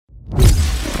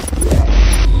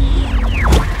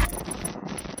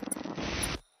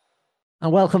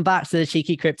And welcome back to the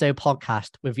Cheeky Crypto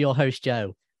Podcast with your host,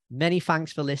 Joe. Many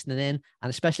thanks for listening in,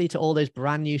 and especially to all those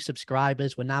brand new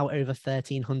subscribers. We're now over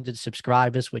 1,300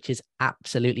 subscribers, which is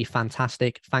absolutely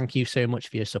fantastic. Thank you so much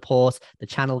for your support. The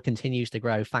channel continues to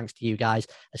grow thanks to you guys,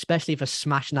 especially for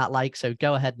smashing that like. So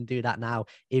go ahead and do that now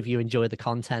if you enjoy the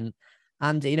content.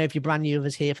 And, if you're brand new with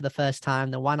us here for the first time,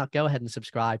 then why not go ahead and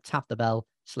subscribe, tap the bell,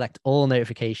 select all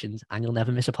notifications, and you'll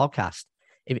never miss a podcast.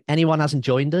 If anyone hasn't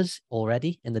joined us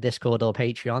already in the Discord or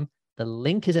Patreon, the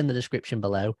link is in the description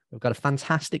below. We've got a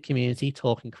fantastic community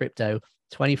talking crypto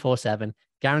 24/7.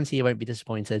 Guarantee you won't be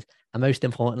disappointed. And most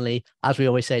importantly, as we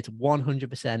always say, it's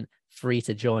 100% free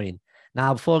to join.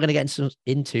 Now, before we're going to get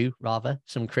into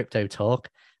some crypto talk,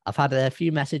 I've had a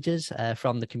few messages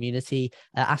from the community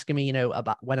asking me,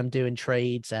 about when I'm doing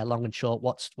trades, long and short,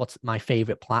 what's my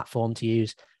favorite platform to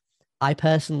use. I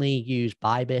personally use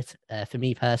Bybit. For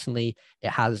me personally,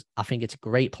 I think it's a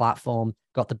great platform,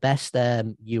 got the best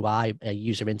UI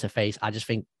user interface. I just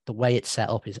think the way it's set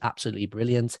up is absolutely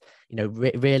brilliant.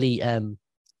 Really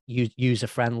user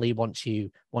friendly once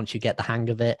you get the hang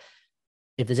of it.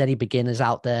 If there's any beginners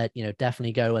out there,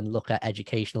 definitely go and look at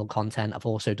educational content. I've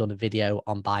also done a video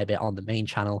on Bybit on the main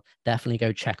channel. Definitely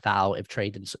go check that out if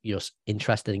trading you're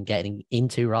interested in getting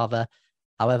into rather.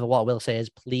 However, what I will say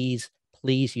is please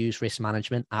use risk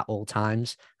management at all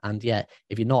times. And yeah,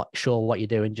 if you're not sure what you're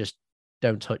doing, just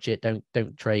don't touch it.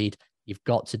 Don't trade. You've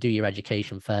got to do your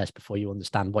education first before you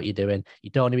understand what you're doing. You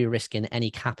don't want to be risking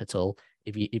any capital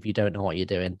if you don't know what you're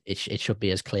doing. It should be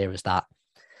as clear as that.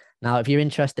 Now, if you're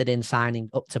interested in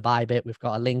signing up to Bybit, we've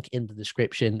got a link in the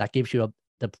description that gives you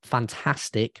the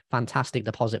fantastic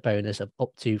deposit bonus of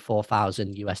up to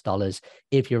 $4,000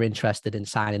 if you're interested in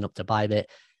signing up to Bybit.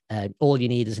 All you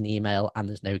need is an email and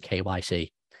there's no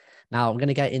KYC. Now, I'm going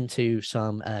to get into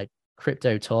some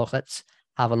crypto talk. Let's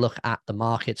have a look at the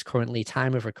markets currently.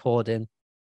 Time of recording.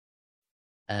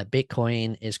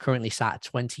 Bitcoin is currently sat at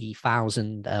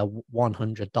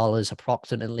 $20,100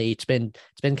 approximately. It's been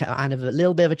kind of a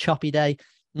little bit of a choppy day.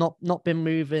 Not been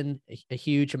moving a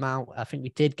huge amount. I think we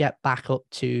did get back up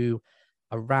to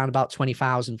around about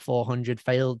 20,400.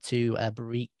 Failed to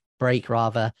break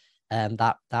rather.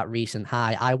 That recent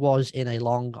high. I was in a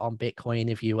long on Bitcoin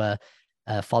if you were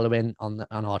following on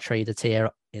our trader tier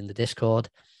in the Discord,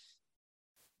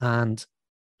 and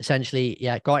essentially,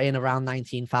 yeah, got in around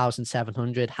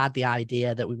 19,700. Had the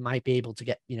idea that we might be able to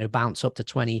get bounce up to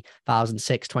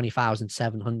 20,600,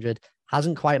 20,700.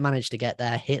 Hasn't quite managed to get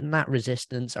there. Hitting that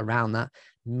resistance around that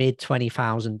mid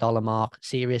 $20,000 mark.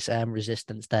 Serious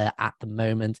resistance there at the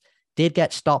moment. Did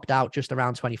get stopped out just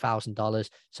around $20,000.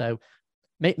 So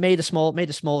made a small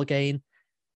gain.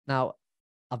 Now,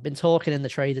 I've been talking in the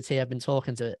trader tier. I've been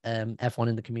talking to everyone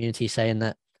in the community saying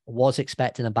that I was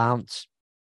expecting a bounce.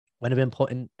 When I've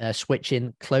been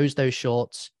switching, closed those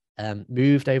shorts,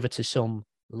 moved over to some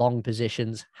long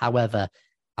positions. However,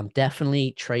 I'm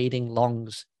definitely trading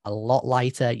longs a lot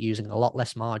lighter, using a lot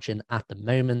less margin at the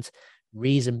moment.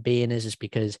 Reason being is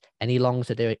because any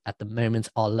longs I do at the moment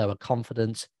are lower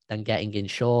confidence than getting in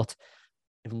short.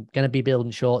 If I'm going to be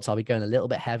building shorts, I'll be going a little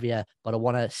bit heavier, but I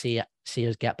want to see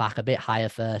us get back a bit higher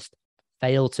first.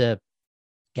 Fail to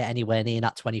get anywhere near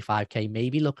that 25K,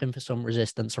 maybe looking for some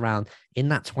resistance around in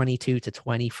that 22 to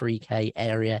 23K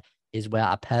area is where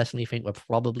I personally think we're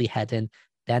probably heading.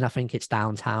 Then I think it's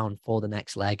downtown for the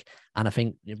next leg. And I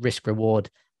think risk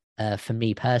reward for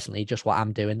me personally, just what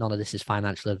I'm doing, none of this is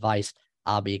financial advice.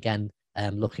 I'll be again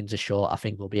looking to short. I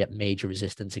think we'll be at major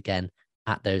resistance again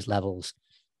at those levels.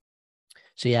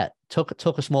 So yeah, took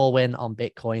a small win on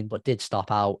Bitcoin, but did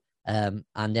stop out. And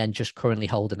then just currently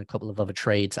holding a couple of other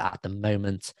trades at the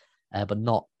moment, but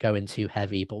not going too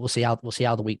heavy. But we'll see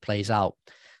how the week plays out.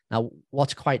 Now,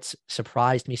 what's quite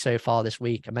surprised me so far this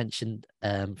week, I mentioned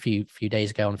a few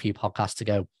days ago on a few podcasts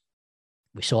ago,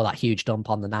 we saw that huge dump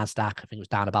on the Nasdaq. I think it was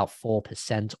down about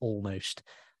 4% almost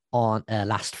on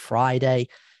last Friday.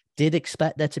 Did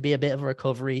expect there to be a bit of a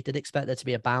recovery. Did expect there to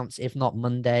be a bounce, if not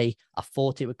Monday. I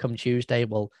thought it would come Tuesday.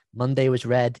 Well, Monday was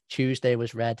red. Tuesday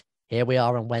was red. Here we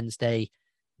are on Wednesday.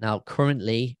 Now,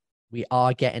 currently, we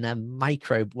are getting a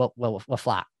micro, we're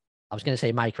flat. I was going to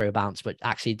say micro bounce, but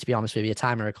actually, to be honest with you,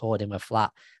 time of recording, we're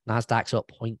flat. Nasdaq's up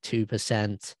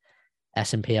 0.2%,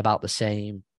 S&P about the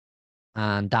same,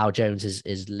 and Dow Jones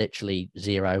is literally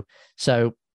zero.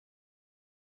 So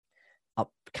I'm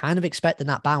kind of expecting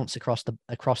that bounce across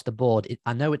the board.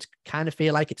 I know it's kind of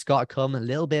feel like it's got to come a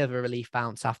little bit of a relief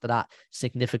bounce after that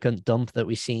significant dump that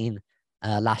we've seen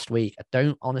last week. I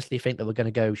don't honestly think that we're going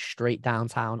to go straight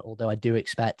downtown, although I do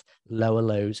expect lower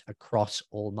lows across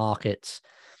all markets.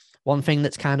 One thing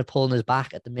that's kind of pulling us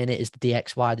back at the minute is the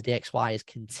DXY. The DXY is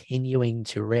continuing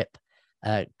to rip.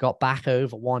 got back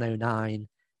over 109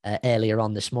 earlier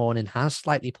on this morning, has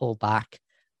slightly pulled back.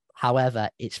 However,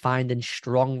 it's finding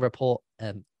strong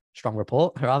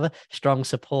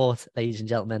support, ladies and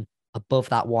gentlemen, above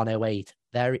that 108.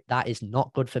 That is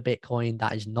not good for Bitcoin.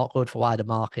 That is not good for wider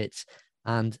markets.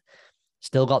 And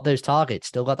still got those targets,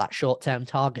 still got that short-term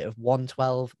target of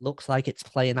 112. Looks like it's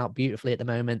playing out beautifully at the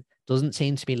moment. Doesn't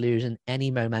seem to be losing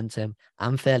any momentum.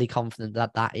 I'm fairly confident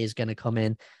that that is going to come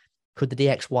in. Could the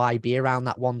DXY be around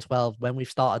that 112 when we've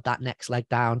started that next leg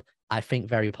down? I think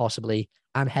very possibly.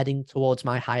 I'm heading towards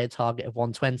my higher target of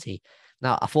 120.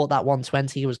 Now, I thought that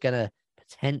 120 was going to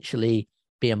potentially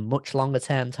be a much longer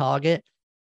term target.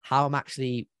 How I'm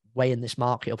actually weighing this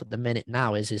market up at the minute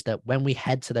now is that when we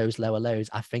head to those lower lows,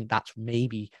 I think that's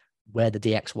maybe where the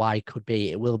DXY could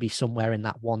be. It will be somewhere in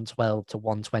that 112 to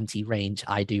 120 range,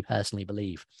 I do personally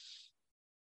believe.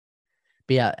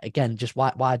 But yeah, again, just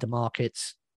why the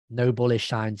markets, no bullish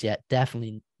signs yet.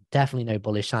 Definitely no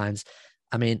bullish signs.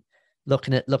 I mean,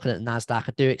 looking at NASDAQ,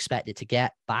 I do expect it to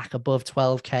get back above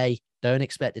 12K. Don't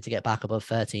expect it to get back above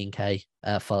 13K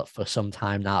for some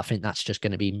time now. I think that's just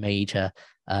going to be major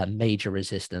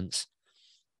resistance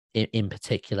in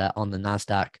particular on the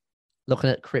NASDAQ.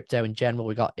 Looking at crypto in general,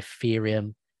 we got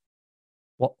Ethereum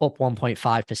up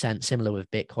 1.5%, similar with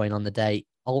Bitcoin on the day.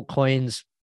 Altcoins,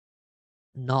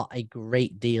 not a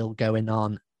great deal going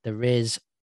on. There is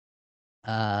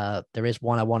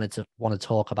one I want to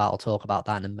talk about. I'll talk about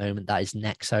that in a moment. That is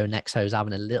Nexo. Nexo is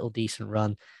having a little decent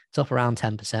run. It's up around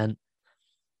 10%.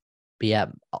 But yeah,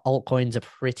 altcoins are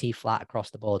pretty flat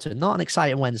across the board. So not an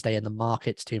exciting Wednesday in the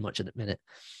markets too much at the minute.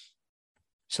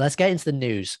 So let's get into the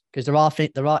news, because there are,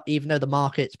 even though the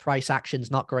market's price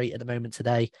action's not great at the moment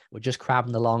today, we're just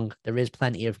crabbing along. There is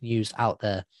plenty of news out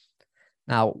there.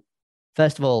 Now,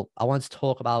 first of all, I want to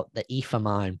talk about the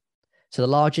Ethermine. So the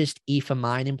largest Ether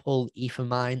mining pool,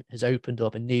 Ethermine, has opened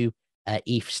up a new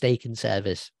ETH staking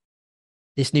service.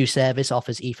 This new service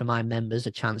offers Ethermine members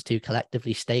a chance to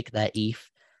collectively stake their ETH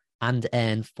and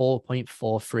earn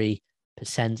 4.43%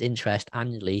 interest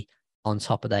annually on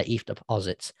top of their ETH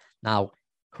deposits. Now,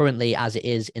 currently, as it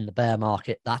is in the bear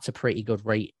market, that's a pretty good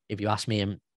rate, if you ask me,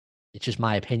 and it's just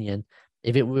my opinion.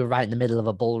 If it were right in the middle of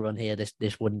a bull run here,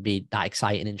 this wouldn't be that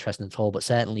exciting, interesting at all. But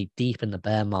certainly deep in the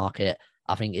bear market,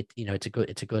 I think it's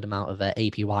a good amount of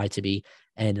APY to be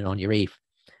earning on your ETH.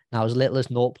 Now, as little as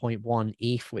 0.1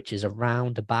 ETH, which is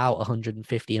around about $150,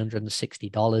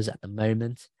 $160 at the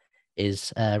moment,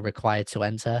 is required to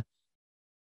enter.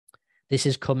 This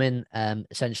is coming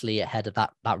essentially ahead of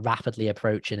that rapidly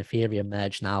approaching Ethereum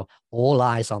merge now. All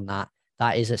eyes on that.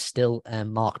 That is still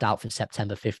marked out for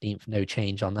September 15th. No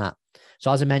change on that.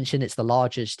 So as I mentioned, it's the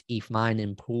largest ETH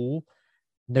mining pool.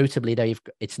 Notably, though,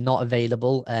 it's not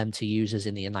available to users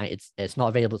in the United States. It's not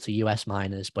available to US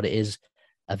miners, but it is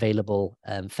available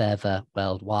further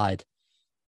worldwide.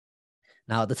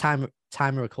 Now, at the time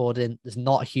of recording, there's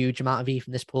not a huge amount of ETH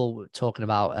in this pool. We're talking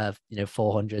about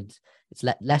 400. It's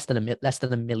less than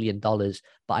 $1 million. But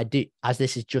I do, as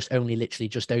this is literally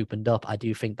just opened up, I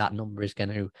do think that number is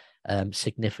going to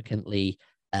significantly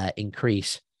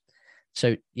increase.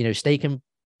 So staking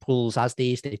pools as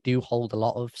these, they do hold a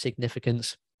lot of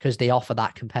significance because they offer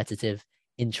that competitive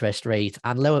interest rate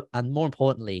and more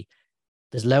importantly,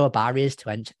 there's lower barriers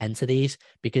to enter these,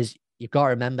 because you've got to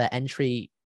remember,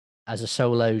 entry as a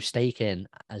solo staking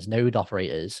as node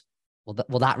operators,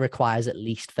 that requires at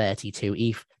least 32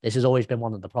 ETH. This has always been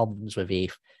one of the problems with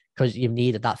ETH, because you've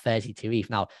needed that 32 ETH.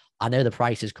 Now, I know the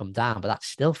price has come down, but that's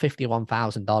still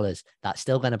 $51,000. That's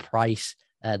still going to price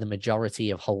the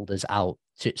majority of holders out.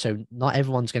 So not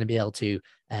everyone's going to be able to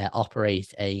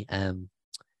operate an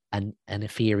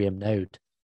Ethereum node.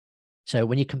 So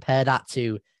when you compare that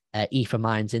to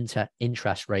Ethermine's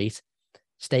interest rate,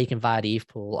 staking via the ETH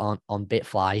pool on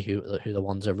Bitfly, who the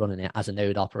ones are running it as a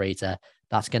node operator,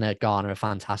 that's going to garner a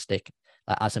fantastic,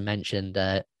 as I mentioned,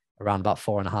 around about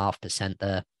 4.5%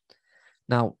 there.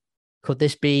 Now, could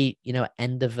this be,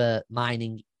 end of a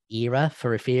mining era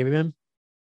for Ethereum?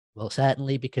 Well,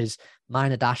 certainly, because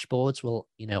miner dashboards will,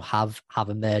 have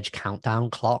a merge countdown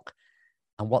clock.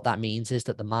 And what that means is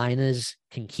that the miners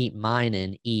can keep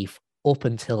mining ETH up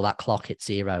until that clock hits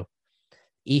zero.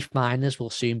 ETH miners will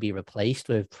soon be replaced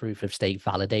with proof of stake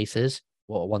validators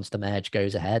once the merge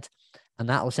goes ahead. And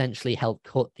that will essentially help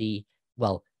cut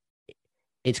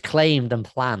it's claimed and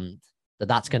planned that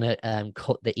that's going to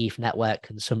cut the ETH network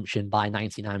consumption by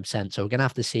 99%. So we're going to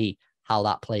have to see how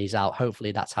that plays out.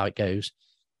 Hopefully that's how it goes.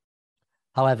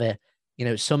 However,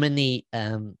 some in the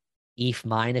ETH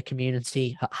miner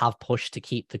community have pushed to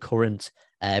keep the current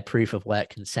proof of work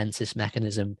consensus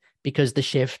mechanism, because the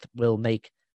shift will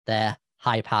make their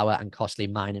high power and costly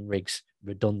mining rigs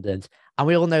redundant. And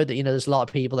we all know that, there's a lot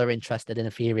of people that are interested in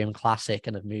Ethereum Classic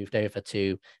and have moved over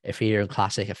to Ethereum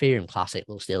Classic. Ethereum Classic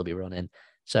will still be running.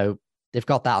 So they've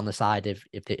got that on the side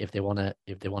if they want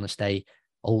to stay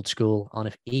old school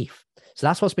on ETH. So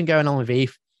that's what's been going on with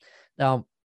ETH. Now,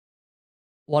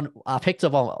 I picked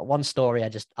up on one story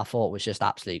I thought was just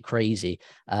absolutely crazy.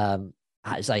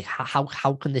 It's like,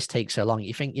 how can this take so long?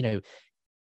 You think,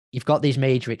 you've got these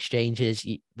major exchanges.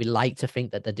 We like to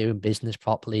think that they're doing business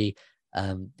properly.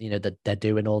 That they're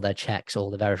doing all their checks,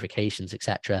 all the verifications,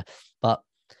 etc. But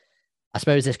I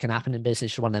suppose this can happen in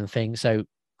business, one of them things. So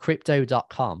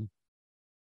crypto.com,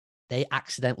 they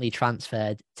accidentally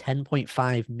transferred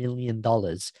 $10.5 million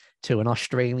to an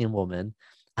Australian woman,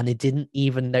 and they didn't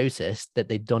even notice that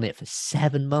they'd done it for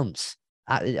 7 months.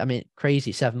 I mean,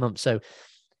 crazy, 7 months. So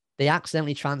they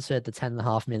accidentally transferred the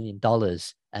 $10.5 million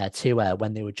to her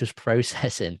when they were just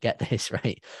processing, get this,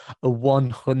 right, a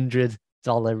 $100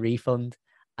 refund.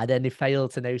 And then they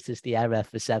failed to notice the error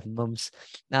for 7 months.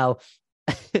 Now,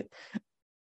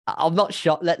 I'm not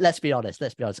shocked. Let's be honest.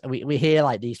 We hear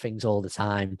like these things all the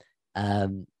time.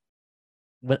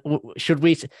 Should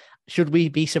we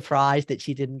be surprised that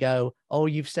she didn't go, oh,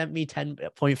 you've sent me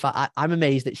 10.5? I'm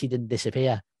amazed that she didn't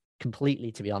disappear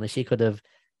completely, to be honest. She could have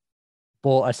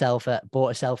bought herself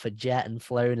a jet and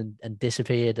flown and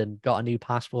disappeared and got a new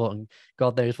passport and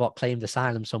God knows what, claimed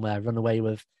asylum somewhere, run away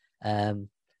with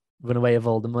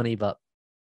all the money. But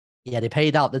yeah, they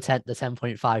paid out the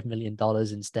 $10.5 million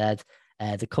instead.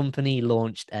 The company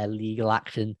launched a legal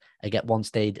action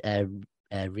once they'd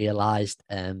realized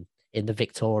in the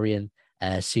Victorian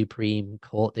Supreme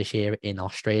Court this year in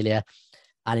Australia.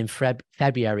 And in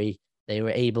February, they were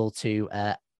able to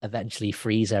eventually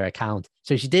freeze her account.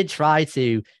 So she did try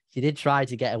to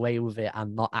get away with it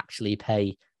and not actually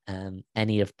pay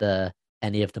any of the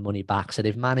money back. So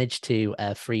they've managed to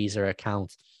freeze her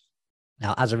account.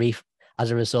 Now, as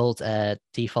a result,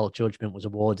 default judgment was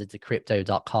awarded to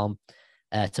Crypto.com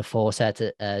to force her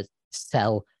to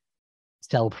sell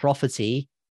property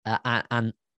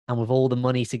and with all the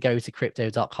money to go to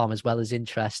Crypto.com, as well as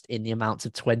interest in the amount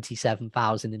of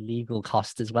 $27,000 in legal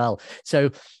costs as well.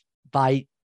 So by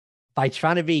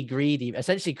trying to be greedy,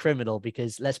 essentially criminal,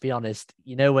 because let's be honest,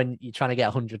 when you're trying to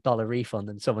get $100 refund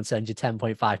and someone sends you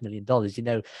 $10.5 million,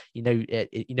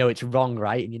 it's wrong,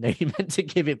 right? And you're meant to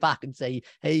give it back and say,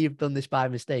 hey, you've done this by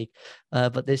mistake.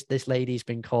 But this lady's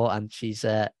been caught and she's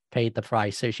paid the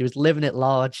price. So she was living at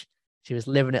large. She was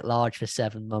living at large for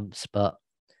 7 months, but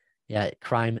yeah,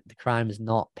 the crime is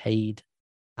not paid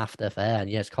after fair. And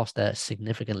yeah, it's cost her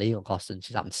significant legal costs and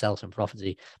she's having to sell some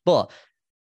property. But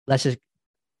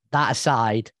that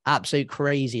aside, absolute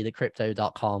crazy that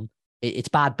Crypto.com, it's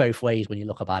bad both ways when you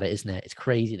look about it, isn't it? It's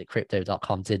crazy that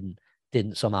Crypto.com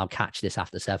didn't somehow catch this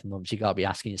after 7 months. You got to be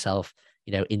asking yourself,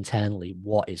 internally,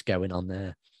 what is going on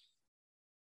there?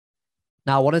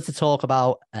 Now, I wanted to talk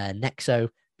about Nexo,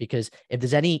 because if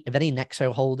there's any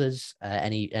Nexo holders,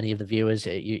 any of the viewers,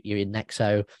 you're in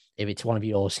Nexo, if it's one of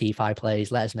your CeFi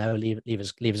plays, let us know. Leave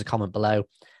us a comment below.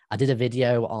 I did a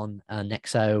video on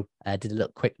Nexo, did a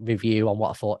little quick review on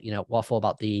what I thought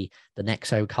about the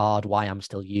Nexo card, why I'm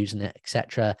still using it,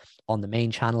 etc. on the main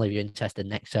channel. If you're interested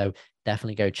in Nexo,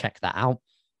 definitely go check that out.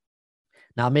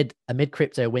 Now, amid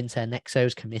crypto winter,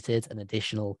 Nexo's committed an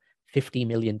additional $50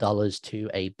 million to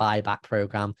a buyback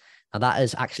program. Now, that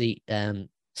has actually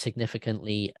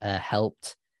significantly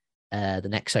helped the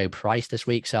Nexo price this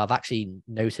week. So I've actually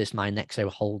noticed my Nexo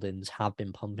holdings have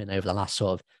been pumping over the last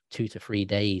sort of 2 to 3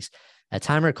 days.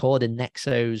 Time recording,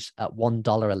 Nexo's at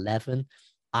 $1.11.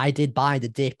 I did buy the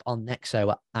dip on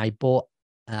Nexo. I bought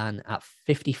at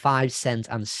 55 cents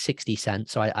and 60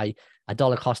 cents. So I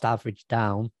dollar cost average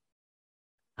down.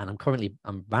 And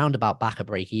I'm roundabout back at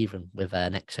break even with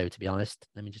Nexo, to be honest.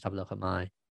 Let me just have a look at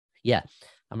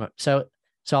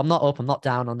so I'm not up, I'm not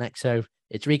down on Nexo.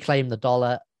 It's reclaimed the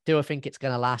dollar. Do I think it's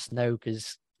going to last? No,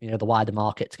 because the wider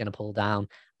market's going to pull down,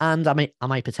 and I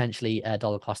might potentially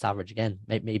dollar cost average again.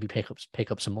 Maybe pick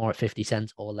up some more at 50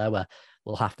 cents or lower.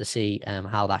 We'll have to see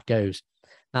how that goes.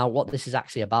 Now, what this is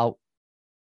actually about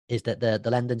is that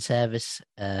the lending service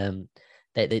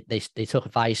they took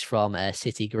advice from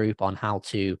Citigroup on how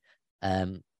to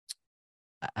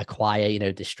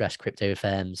acquire distressed crypto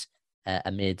firms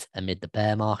amid the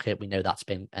bear market. We know that's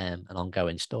been an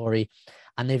ongoing story,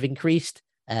 and they've increased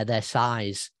their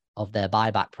size of their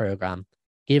buyback program,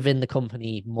 giving the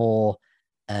company more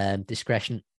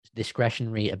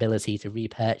discretionary ability to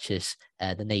repurchase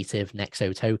the native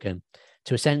Nexo token.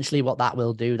 To essentially what that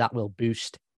will do, that will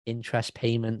boost interest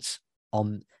payments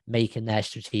on making their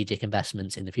strategic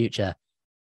investments in the future.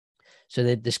 So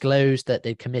they disclosed that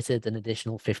they committed an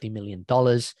additional $50 million.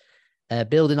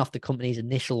 building off the company's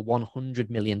initial $100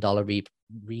 million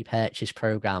repurchase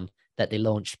program that they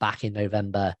launched back in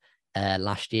November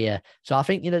last year. So I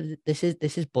think, this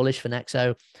is bullish for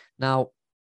Nexo. Now,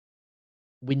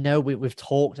 we know we've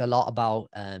talked a lot about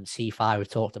CeFi. We've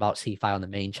talked about CeFi on the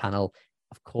main channel.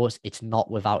 Of course, it's not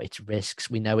without its risks.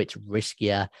 We know it's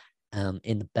riskier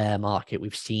in the bear market.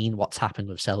 We've seen what's happened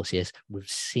with Celsius. We've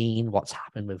seen what's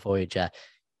happened with Voyager.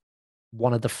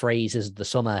 One of the phrases of the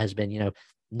summer has been,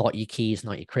 not your keys,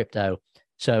 not your crypto.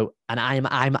 So, and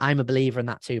I'm a believer in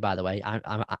that too, by the way.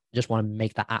 I just want to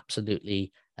make that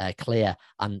absolutely clear.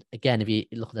 And again, if you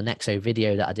look at the Nexo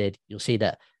video that I did, you'll see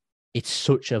that it's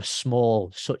such a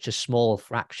small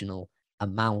fractional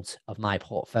amount of my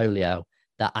portfolio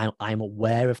that I'm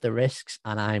aware of the risks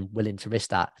and I'm willing to risk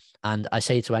that. And I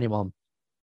say to anyone,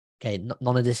 okay,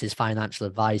 none of this is financial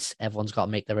advice. Everyone's got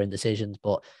to make their own decisions.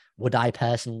 But would I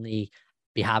personally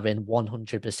be having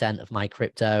 100% of my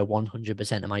crypto,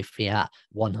 100% of my fiat,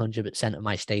 100% of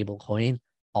my stable coin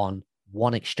on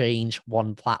one exchange,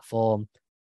 one platform?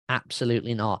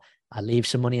 Absolutely not. I leave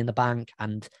some money in the bank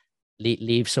and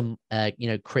leave some,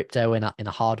 crypto in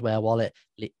a hardware wallet,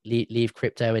 leave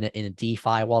crypto in a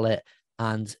DeFi wallet.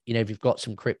 And, if you've got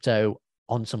some crypto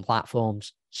on some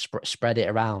platforms, spread it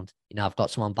around. I've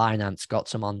got some on Binance, got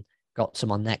some on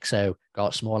Nexo,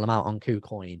 got a small amount on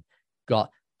KuCoin, got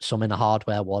some in a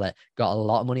hardware wallet, got a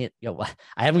lot of money.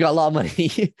 I haven't got a lot of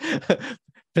money.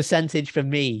 Percentage for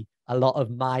me, a lot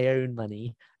of my own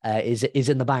money is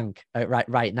in the bank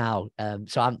right now.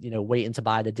 So I'm waiting to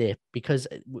buy the dip, because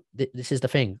this is the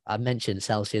thing. I mentioned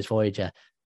Celsius, Voyager.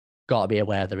 Got to be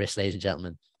aware of the risk, ladies and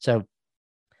gentlemen. So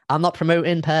I'm not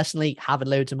promoting personally having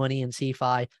loads of money in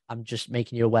CeFi. I'm just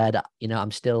making you aware that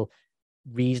I'm still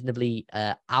reasonably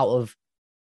out of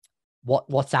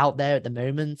what's out there at the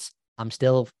moment. I'm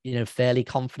still fairly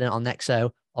confident on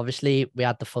Nexo. Obviously, we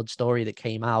had the FUD story that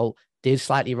came out, did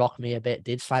slightly rock me a bit,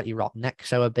 did slightly rock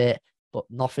Nexo a bit, but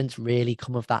nothing's really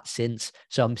come of that since.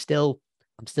 So I'm still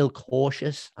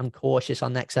cautious. I'm cautious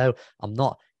on Nexo. I'm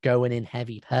not going in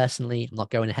heavy personally. I'm not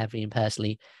going heavy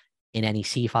in any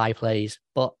CeFi plays,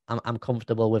 but I'm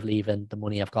comfortable with leaving the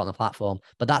money I've got on the platform.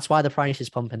 But that's why the price is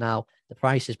pumping now. The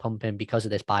price is pumping because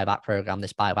of this buyback program.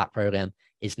 This buyback program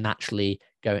is naturally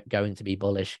going to be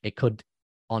bullish. It could,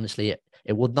 honestly,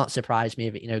 it would not surprise me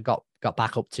if it got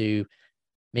back up to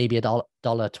maybe $1.25,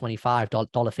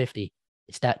 $1.50.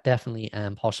 It's definitely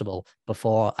possible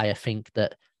before I think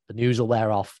that the news will wear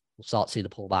off. We'll start to see the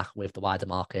pullback with the wider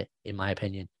market, in my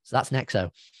opinion. So that's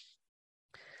Nexo.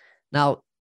 Now,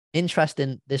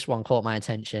 interesting, this one caught my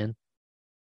attention.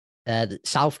 Looking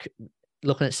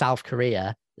at South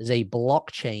Korea, there's a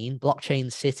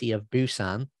blockchain city of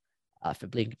Busan. I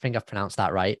think I've pronounced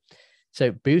that right.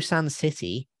 So Busan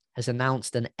City has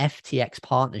announced an FTX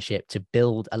partnership to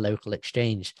build a local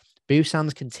exchange.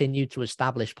 Busan's continued to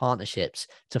establish partnerships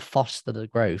to foster the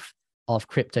growth of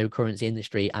cryptocurrency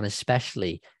industry, and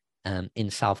especially in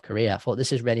South Korea. I thought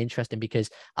this is really interesting because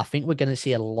I think we're going to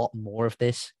see a lot more of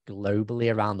this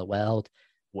globally around the world.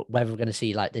 Whether we're going to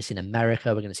see like this in America,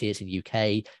 we're going to see this in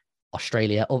UK,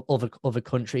 Australia, other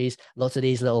countries. Lots of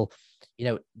these little,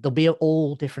 they'll be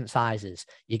all different sizes.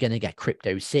 You're going to get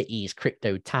crypto cities,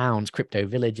 crypto towns, crypto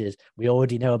villages. We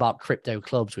already know about crypto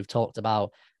clubs. We've talked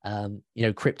about,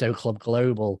 Crypto Club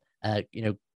Global,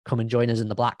 come and join us in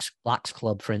the Blacks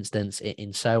Club, for instance,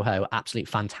 in Soho.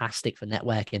 Absolutely fantastic for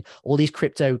networking. All these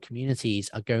crypto communities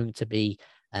are going to be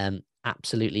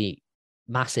absolutely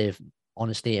massive,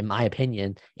 honestly, in my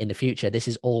opinion, in the future. This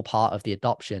is all part of the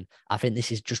adoption. I think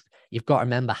this is just, you've got to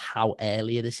remember how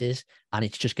early this is, and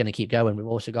it's just going to keep going. We've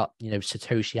also got,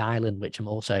 Satoshi Island, which I'm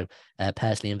also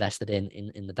personally invested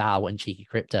in the DAO and Cheeky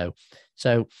Crypto.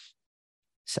 So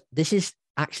this is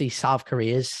actually South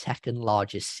Korea's second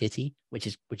largest city, which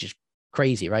is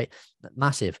crazy, right?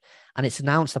 Massive. And it's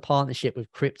announced a partnership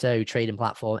with crypto trading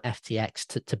platform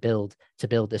FTX to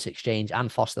build this exchange and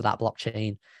foster that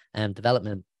blockchain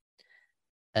development.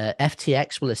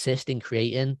 FTX will assist in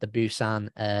creating the Busan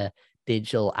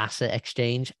Digital Asset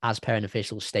Exchange, as per an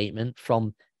official statement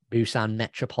from Busan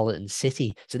Metropolitan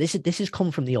City. So this has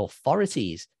come from the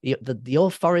authorities, the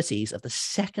authorities of the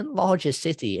second largest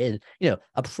city in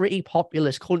a pretty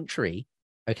populous country.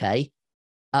 Okay,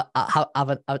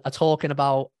 are talking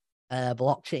about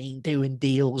blockchain doing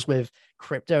deals with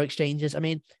crypto exchanges. I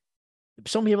mean,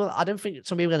 I don't think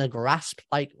some people are going to grasp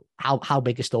like how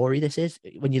big a story this is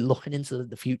when you're looking into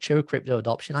the future of crypto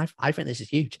adoption. I think this is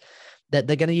huge. That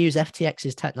they're going to use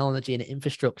FTX's technology and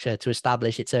infrastructure to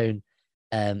establish its own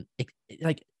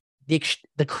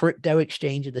the crypto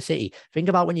exchange of the city. Think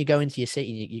about when you go into your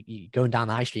city, you're going down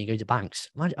the high street, you go to banks.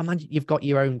 Imagine you've got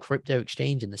your own crypto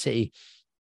exchange in the city.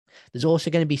 There's also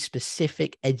going to be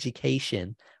specific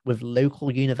education with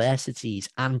local universities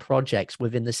and projects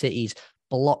within the city's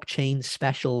blockchain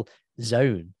special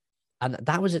zone. And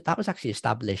that was actually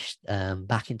established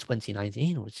back in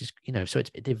 2019, which is, so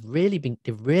they've really been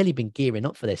gearing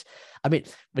up for this. I mean,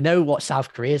 we know what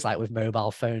South Korea is like with mobile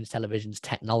phones, televisions,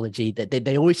 technology.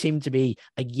 They always seem to be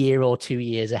a year or 2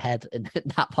 years ahead in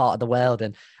that part of the world,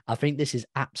 and I think this is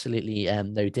absolutely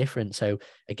no different. So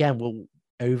again, we'll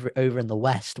over in the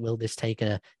West, will this take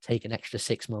an extra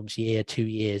 6 months, year, 2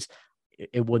 years?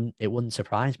 It wouldn't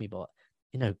surprise me, but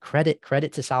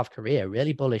credit to South Korea,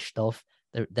 really bullish stuff.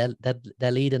 They're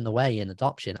leading the way in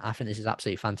adoption. I think this is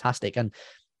absolutely fantastic. And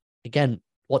again,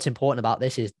 what's important about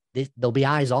this is there'll be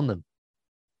eyes on them,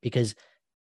 because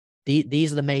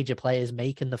these are the major players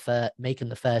making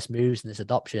the first moves in this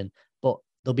adoption. But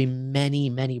there'll be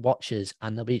many watchers,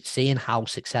 and they'll be seeing how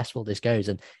successful this goes.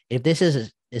 And if this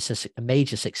is a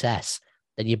major success,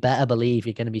 then you better believe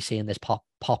you're going to be seeing this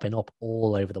popping up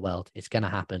all over the world. It's going to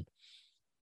happen.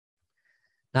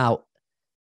 Now,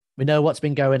 we know what's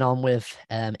been going on with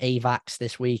AVAX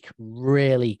this week.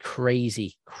 Really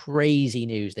crazy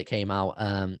news that came out.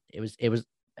 It was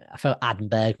I felt Adam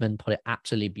Bergman put it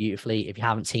absolutely beautifully. If you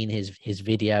haven't seen his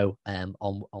video on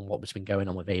what's been going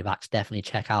on with AVAX, definitely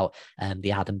check out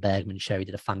the Adam Bergman show. He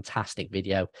did a fantastic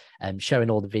video showing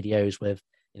all the videos with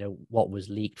what was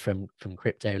leaked from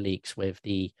Crypto Leaks with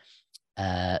the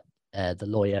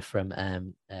lawyer from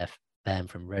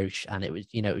Roche, and it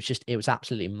was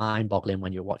absolutely mind-boggling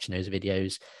when you're watching those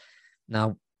videos.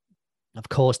 Now, of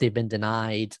course, they've been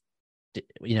denied.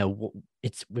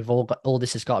 We've all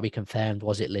this has got to be confirmed.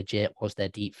 Was it legit? Was there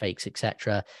deep fakes,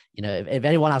 etc.? If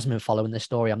anyone hasn't been following this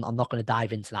story, I'm not going to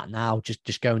dive into that now.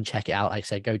 Just go and check it out. Like I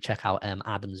said, go check out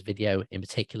Adam's video in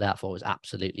particular. I thought it was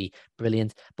absolutely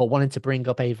brilliant. But wanted to bring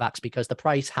up AVAX because the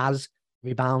price has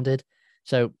rebounded.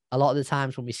 So a lot of the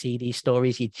times when we see these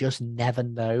stories, you just never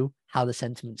know how the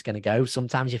sentiment's going to go.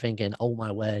 Sometimes you're thinking, oh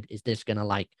my word, is this going to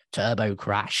like turbo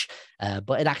crash?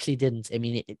 But it actually didn't. I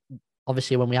mean,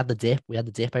 obviously when we had the dip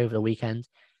over the weekend,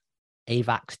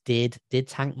 AVAX did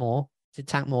tank more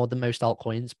than most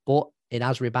altcoins, but it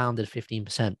has rebounded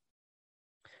 15%.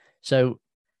 So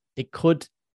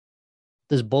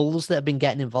there's bulls that have been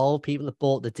getting involved. People have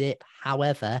bought the dip.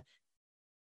 However,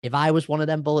 if I was one of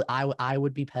them bulls, I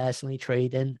would be personally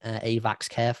trading AVAX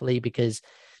carefully, because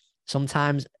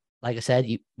sometimes, like I said,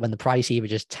 when the price either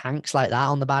just tanks like that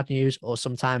on the bad news, or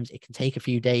sometimes it can take a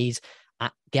few days,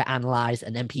 get analyzed,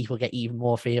 and then people get even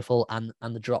more fearful, and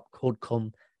the drop could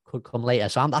come later.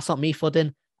 So that's not me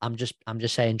fudding. I'm just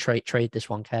saying trade this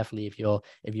one carefully if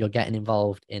you're getting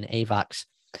involved in AVAX.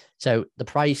 So the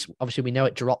price, obviously, we know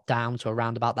it dropped down to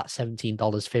around about that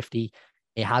 $17.50.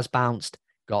 It has bounced,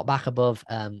 got back above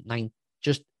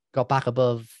got back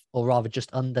above, or rather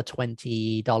just under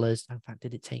 $20. In fact,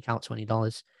 did it take out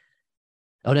 $20?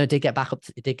 Oh no, it did get back to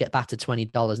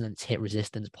 $20, and then it's hit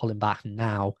resistance, pulling back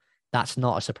now. That's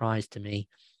not a surprise to me.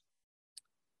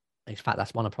 In fact,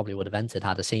 that's one I probably would have entered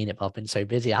had I seen it, but I've been so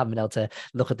busy. I haven't been able to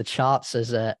look at the charts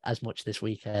as much this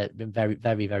week. Been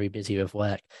very busy with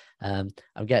work. I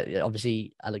get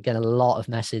a lot of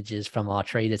messages from our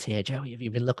traders here. Joey, have you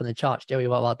been looking at the charts? Joey,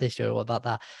 what about this? Joey, what about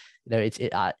that?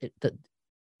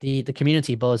 The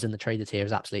community buzz in the trader tier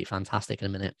is absolutely fantastic in a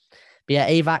minute. But yeah,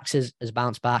 AVAX has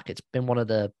bounced back. It's been one of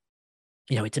the,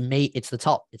 it's the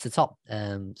top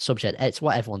subject. It's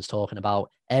what everyone's talking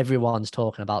about. Everyone's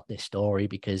talking about this story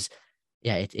because,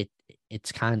 yeah,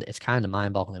 it's kind of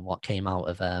mind-boggling what came out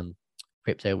of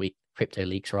Crypto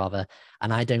Leaks rather.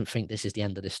 And I don't think this is the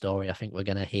end of this story. I think we're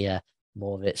going to hear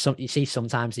more of it. You see,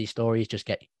 sometimes these stories just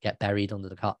get buried under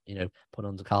the put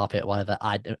under the carpet or whatever.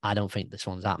 I don't think this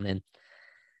one's happening.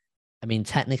 I mean,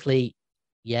 technically,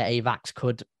 yeah, AVAX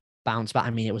could bounce back. I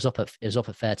mean, it was up at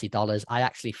 $30. I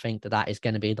actually think that is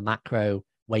going to be the macro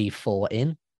wave 4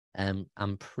 in.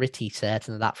 I'm pretty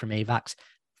certain of that from AVAX.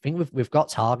 I think we've got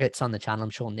targets on the channel. I'm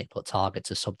sure Nick put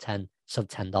targets of sub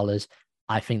 $10.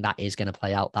 I think that is going to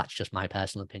play out. That's just my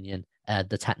personal opinion.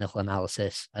 The technical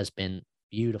analysis has been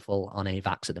beautiful on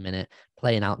AVAX at the minute,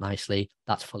 playing out nicely.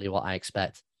 That's fully what I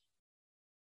expect.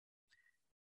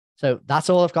 So that's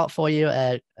all I've got for you.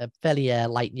 A fairly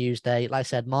light news day. Like I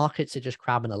said, markets are just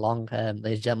crabbing along, ladies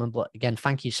and gentlemen. But again,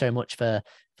 thank you so much for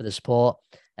the support.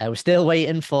 We're still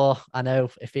waiting for, I know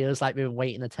it feels like we've been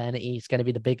waiting eternity. It's going to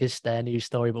be the biggest news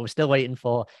story, but we're still waiting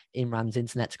for Imran's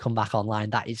internet to come back online.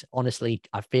 That is honestly,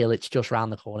 I feel it's just around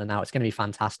the corner now. It's going to be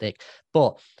fantastic.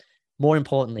 But more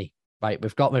importantly, right,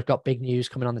 we've got big news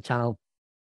coming on the channel.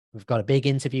 We've got a big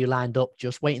interview lined up,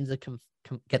 just waiting to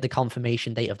get the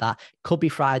confirmation date of that. Could be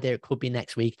Friday, it could be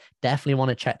next week. Definitely want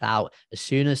to check that out. As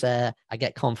soon as I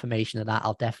get confirmation of that,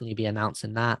 I'll definitely be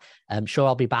announcing that. I'm sure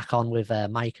I'll be back on with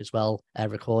Mike as well,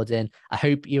 recording. I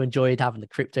hope you enjoyed having the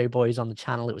Crypto Boys on the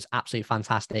channel. It was absolutely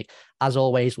fantastic. As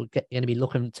always, we're going to be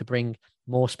looking to bring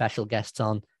more special guests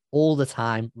on all the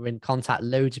time. We're in contact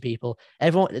loads of people.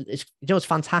 Everyone, it's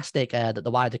fantastic that the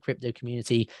wider crypto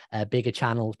community, bigger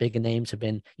channels, bigger names have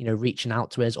been reaching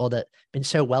out to us, or that been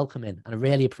so welcoming, and I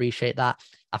really appreciate that.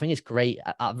 I think it's great.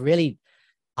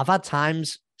 I've had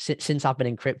times since I've been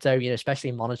in crypto,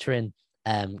 especially monitoring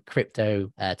crypto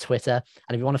Twitter.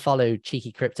 And if you want to follow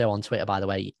Cheeky Crypto on Twitter, by the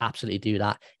way, absolutely do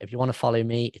that. If you want to follow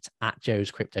me, it's at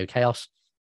Joe's Crypto Chaos.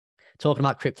 Talking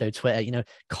about crypto Twitter,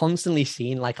 constantly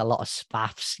seeing like a lot of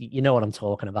spaffs. You know what I'm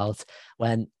talking about,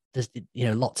 when there's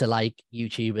lots of like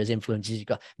YouTubers, influencers. You've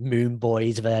got Moon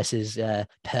Boys versus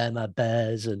Perma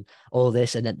Bears and all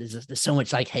this, and then there's so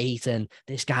much like hate, and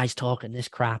this guy's talking this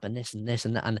crap and this and this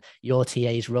and your TA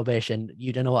is rubbish and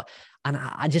you don't know what. And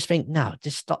I just think, no,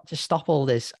 just stop all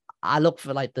this. I look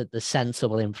for like the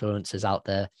sensible influencers out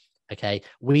there. Okay,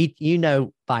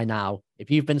 by now, if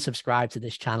you've been subscribed to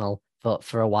this channel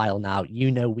for a while now,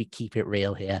 we keep it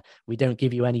real here. We don't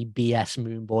give you any BS,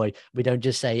 Moon Boy. We don't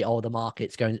just say, oh, the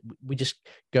market's going. We just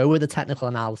go with the technical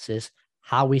analysis,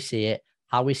 how we see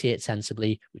it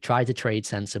sensibly. We try to trade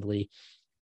sensibly,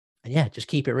 and yeah, just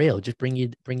keep it real. Just bring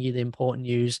you the important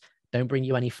news. Don't bring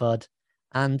you any FUD.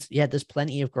 And yeah, there's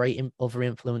plenty of great other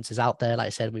influencers out there. Like I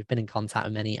said, we've been in contact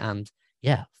with many, and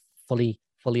yeah, fully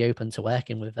open to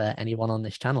working with anyone on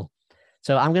this channel.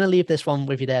 So I'm going to leave this one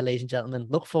with you there, ladies and gentlemen.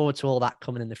 Look forward to all that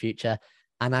coming in the future,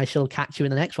 and I shall catch you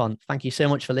in the next one. Thank you so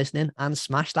much for listening, and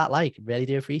smash that like. Really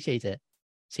do appreciate it.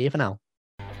 See you for now.